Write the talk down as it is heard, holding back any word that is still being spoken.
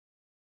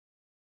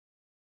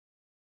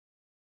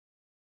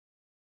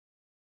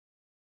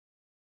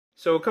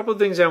So a couple of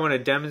things I want to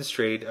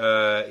demonstrate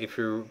if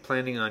you're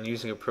planning on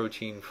using a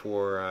protein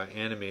for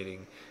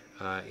animating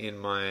in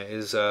Maya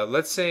is,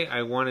 let's say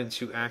I wanted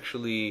to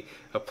actually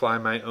apply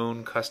my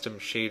own custom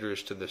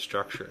shaders to the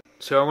structure.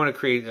 So I want to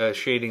create a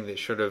shading that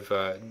sort of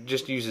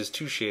just uses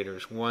two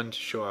shaders, one to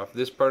show off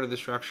this part of the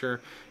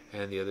structure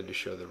and the other to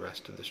show the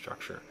rest of the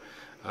structure.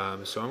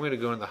 So I'm going to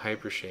go in the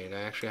hypershade.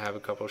 I actually have a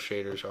couple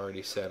shaders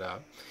already set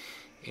up,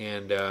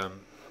 and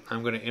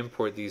I'm going to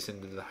import these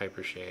into the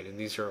hypershade, and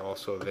these are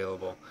also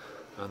available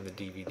on the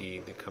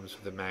DVD that comes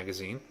with the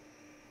magazine.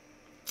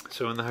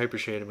 So in the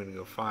hypershade, I'm going to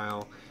go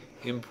File,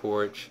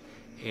 Import,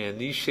 and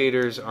these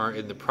shaders are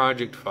in the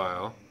project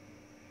file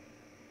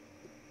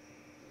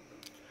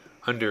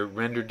under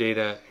Render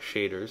Data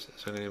Shaders.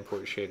 So I'm going to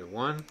import shader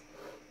 1,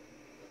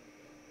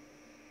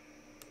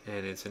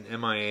 and it's an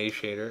MIA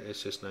shader.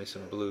 It's just nice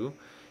and blue,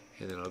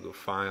 and then I'll go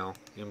File,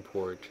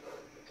 Import,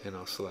 and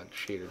I'll select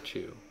shader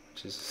 2,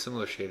 which is a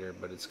similar shader,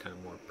 but it's kind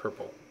of more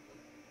purple.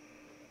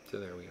 So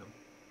there we go.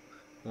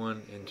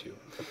 1 and 2.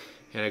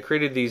 And I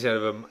created these out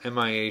of a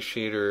MIA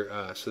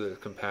shader so that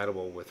it's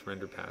compatible with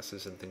render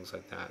passes and things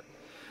like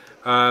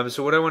that.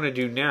 So what I want to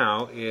do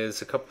now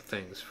is a couple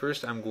things.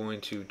 First, I'm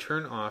going to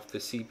turn off the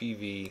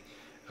CPV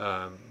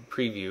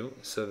preview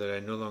so that I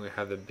no longer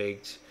have the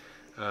baked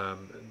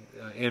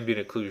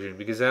ambient occlusion,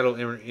 because that'll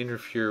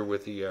interfere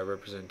with the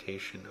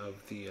representation of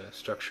the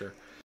structure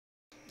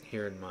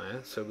here in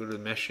Maya. So go to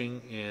the meshing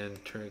and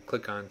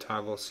click on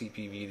toggle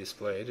CPV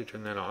display to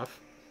turn that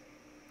off.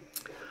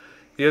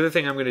 The other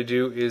thing I'm going to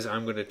do is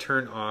I'm going to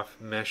turn off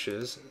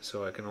meshes,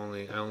 so I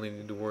only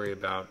need to worry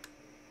about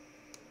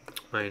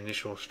my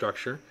initial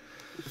structure.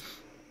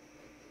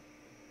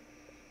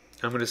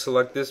 I'm going to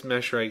select this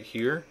mesh right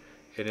here,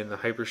 and in the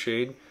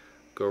hypershade,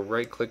 go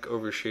right click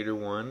over shader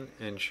 1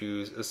 and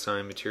choose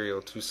Assign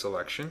Material to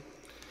Selection.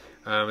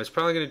 It's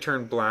probably going to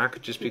turn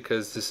black just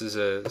because this is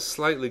a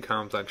slightly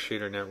complex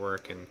shader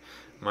network, and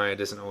Maya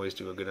doesn't always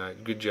do a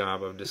good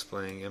job of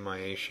displaying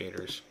MIA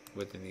shaders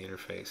within the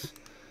interface.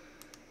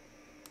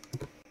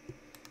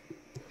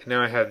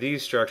 Now I have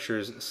these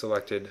structures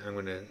selected. I'm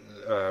going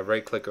to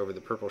right click over the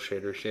purple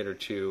shader, shader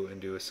 2,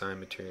 and do Assign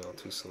Material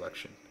to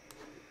Selection.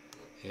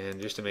 And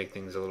just to make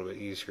things a little bit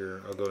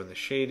easier, I'll go in the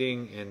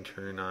shading and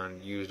turn on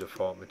Use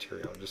Default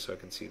Material just so I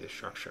can see the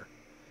structure.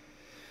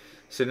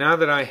 So now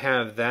that I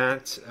have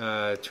that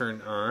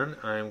turned on,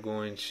 I'm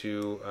going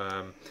to,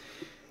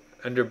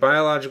 under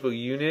Biological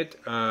Unit,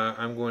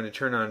 I'm going to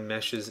turn on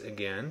Meshes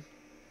again,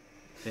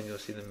 and you'll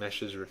see the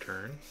meshes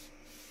return.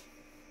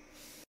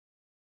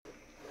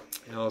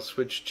 And I'll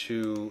switch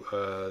to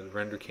the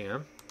render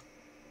cam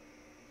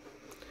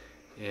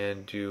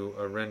and do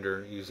a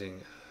render using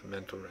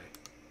Mental Ray.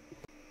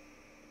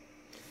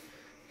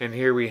 And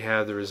here we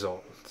have the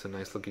result. It's a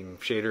nice looking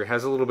shader. It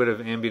has a little bit of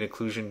ambient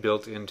occlusion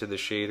built into the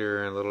shader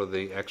and a little of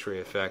the X-ray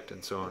effect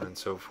and so on and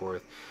so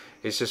forth.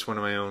 It's just one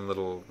of my own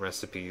little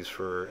recipes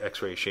for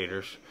X-ray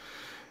shaders.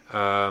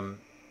 And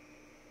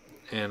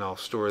I'll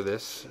store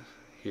this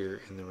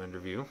here in the render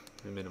view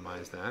and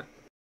minimize that.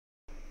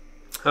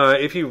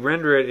 If you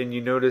render it and you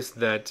notice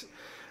that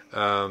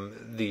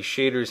the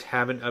shaders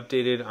haven't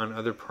updated on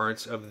other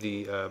parts of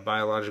the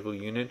biological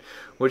unit,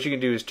 what you can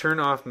do is turn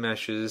off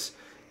meshes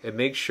and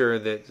make sure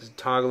that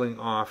toggling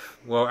off,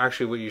 well,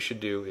 actually what you should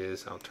do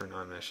is, I'll turn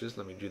on meshes,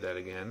 let me do that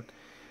again.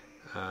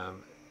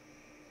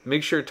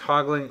 Make sure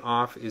toggling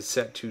off is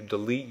set to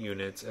delete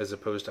units as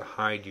opposed to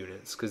hide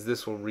units, because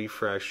this will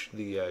refresh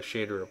the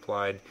shader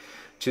applied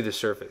to the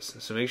surface.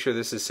 So make sure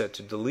this is set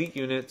to delete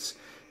units,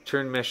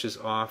 turn meshes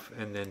off,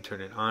 and then turn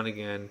it on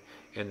again,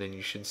 and then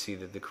you should see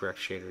that the correct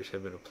shaders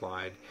have been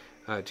applied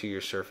to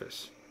your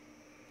surface.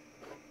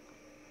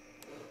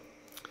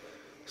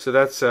 So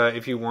that's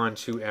if you want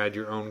to add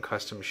your own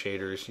custom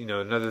shaders. You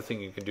know, another thing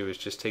you can do is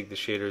just take the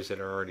shaders that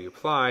are already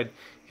applied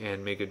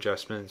and make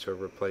adjustments or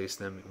replace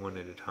them one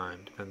at a time.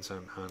 Depends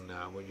on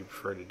what you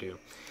prefer to do.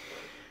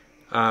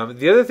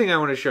 The other thing I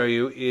want to show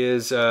you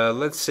is,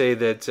 let's say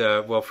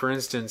that, well, for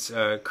instance,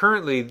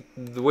 currently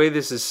the way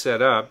this is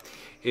set up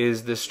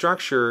is the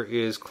structure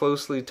is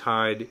closely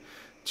tied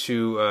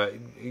to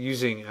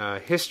using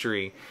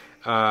history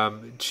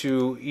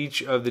to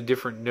each of the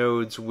different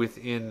nodes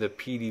within the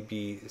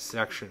PDB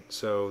section.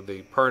 So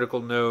the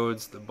particle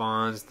nodes, the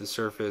bonds, the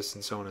surface,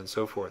 and so on and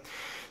so forth.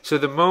 So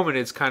at the moment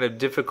it's kind of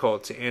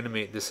difficult to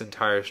animate this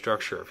entire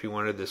structure. If you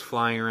wanted this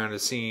flying around a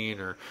scene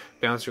or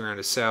bouncing around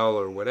a cell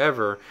or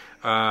whatever,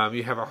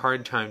 you have a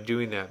hard time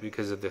doing that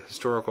because of the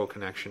historical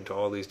connection to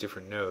all these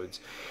different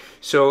nodes.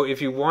 So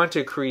if you want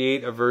to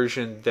create a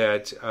version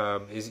that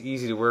is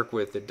easy to work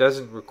with, that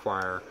doesn't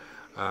require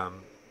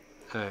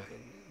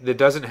that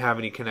doesn't have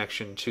any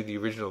connection to the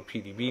original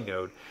PDB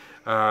node,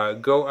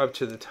 go up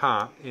to the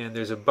top, and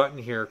there's a button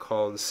here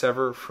called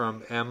Sever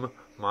from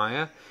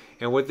Maya.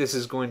 And what this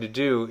is going to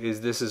do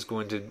is this is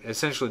going to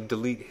essentially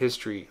delete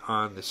history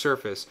on the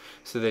surface,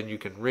 so then you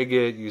can rig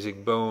it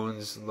using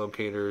bones,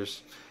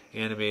 locators,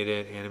 animate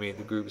it, animate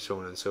the group, so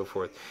on and so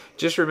forth.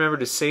 Just remember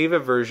to save a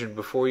version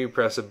before you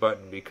press a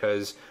button,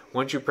 because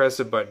once you press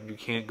a button you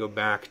can't go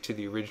back to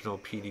the original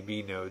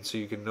PDB node, so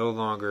you can no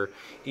longer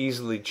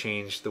easily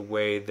change the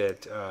way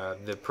that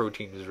the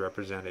protein is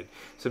represented.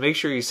 So make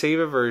sure you save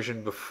a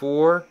version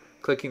before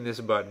clicking this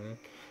button,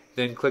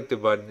 then click the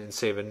button and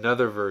save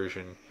another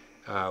version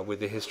with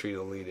the history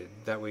deleted.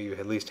 That way you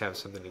at least have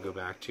something to go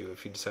back to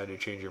if you decide to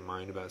change your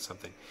mind about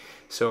something.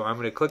 So I'm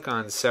going to click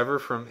on Sever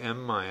from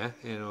Maya,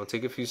 and it'll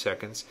take a few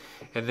seconds.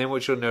 And then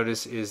what you'll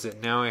notice is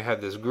that now I have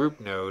this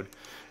group node,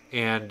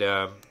 and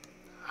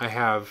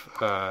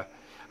I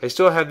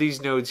still have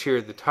these nodes here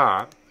at the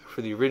top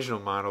for the original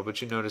model,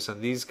 but you notice on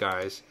these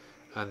guys,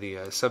 on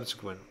the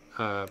subsequent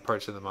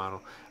parts of the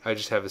model, I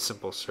just have a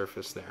simple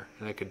surface there,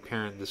 and I can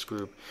parent this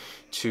group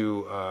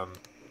to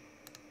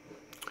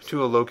a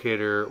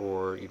locator,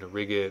 or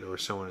rig it, or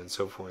so on and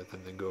so forth,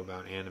 and then go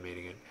about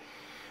animating it.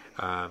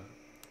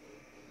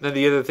 Then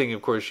the other thing,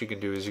 of course, you can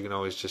do is you can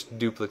always just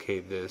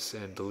duplicate this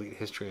and delete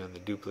history on the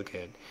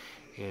duplicate,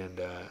 and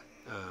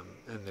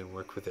then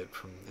work with it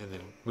and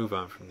then move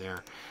on from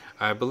there.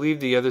 I believe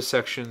the other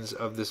sections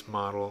of this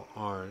model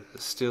are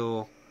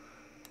still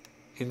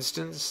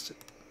instanced.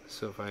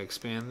 So if I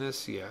expand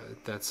this, yeah,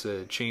 that's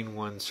a chain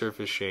 1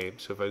 surface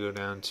shape. So if I go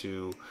down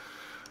to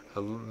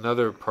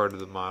another part of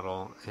the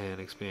model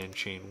and expand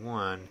chain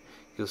 1,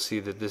 you'll see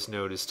that this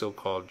node is still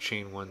called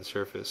chain 1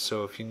 surface.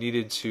 So if you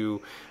needed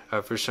to,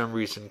 for some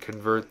reason,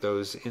 convert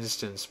those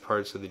instance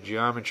parts of the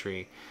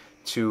geometry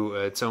to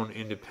its own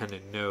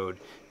independent node,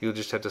 you'll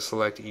just have to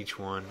select each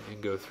one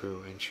and go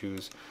through and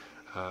choose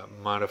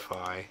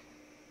modify,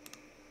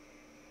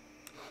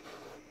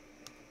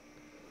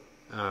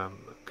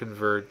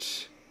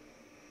 convert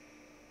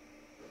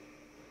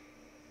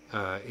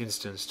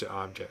instance to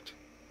object.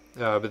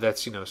 But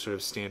that's sort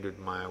of standard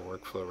Maya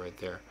workflow right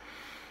there.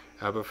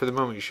 But for the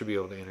moment you should be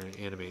able to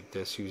animate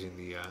this using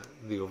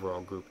the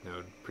overall group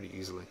node pretty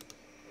easily.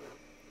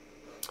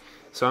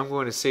 So I'm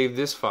going to save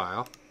this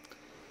file,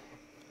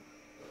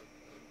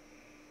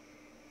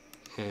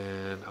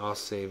 and I'll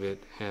save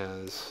it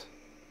as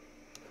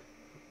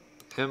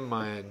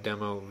Maya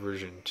demo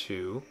version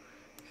 2,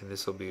 and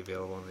this will be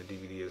available on the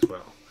DVD as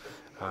well.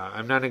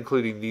 I'm not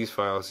including these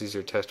files. These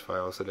are test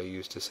files that I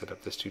used to set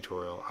up this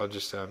tutorial. I'm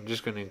just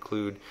going to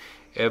include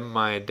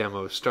Maya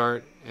demo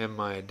start,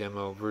 Maya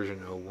demo version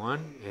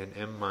 01,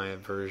 and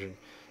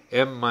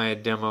Maya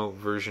demo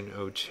version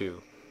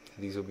 02.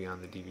 These will be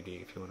on the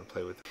DVD if you want to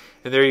play with them.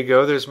 And there you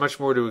go. There's much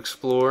more to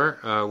explore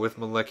with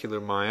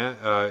Molecular Maya.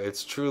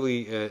 It's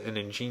truly an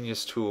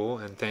ingenious tool,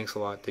 and thanks a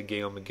lot to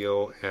Gail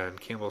McGill and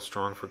Campbell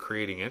Strong for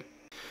creating it.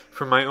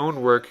 For my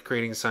own work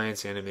creating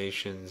science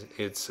animations,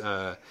 it's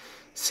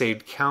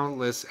saved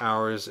countless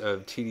hours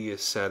of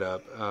tedious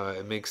setup.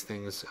 It makes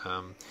things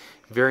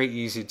very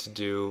easy to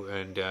do,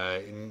 and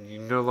you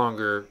no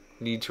longer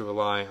need to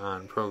rely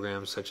on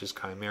programs such as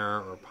Chimera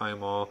or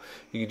Pymol.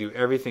 You can do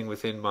everything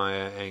within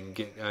Maya and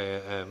get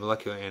a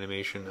molecular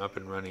animation up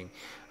and running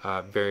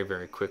very,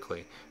 very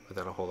quickly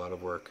without a whole lot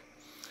of work.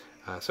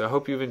 So I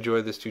hope you've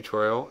enjoyed this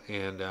tutorial,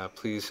 and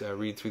please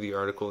read through the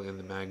article in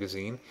the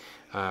magazine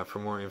for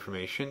more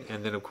information.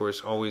 And then, of course,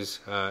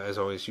 as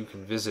always, you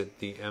can visit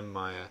the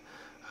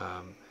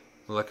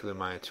Molecular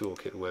Maya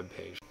Toolkit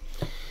webpage.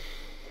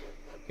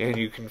 And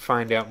you can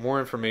find out more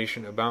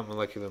information about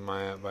Molecular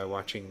Maya by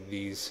watching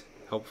these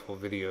helpful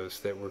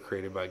videos that were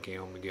created by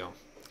Gail McGill.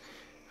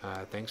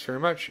 Thanks very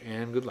much,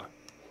 and good luck.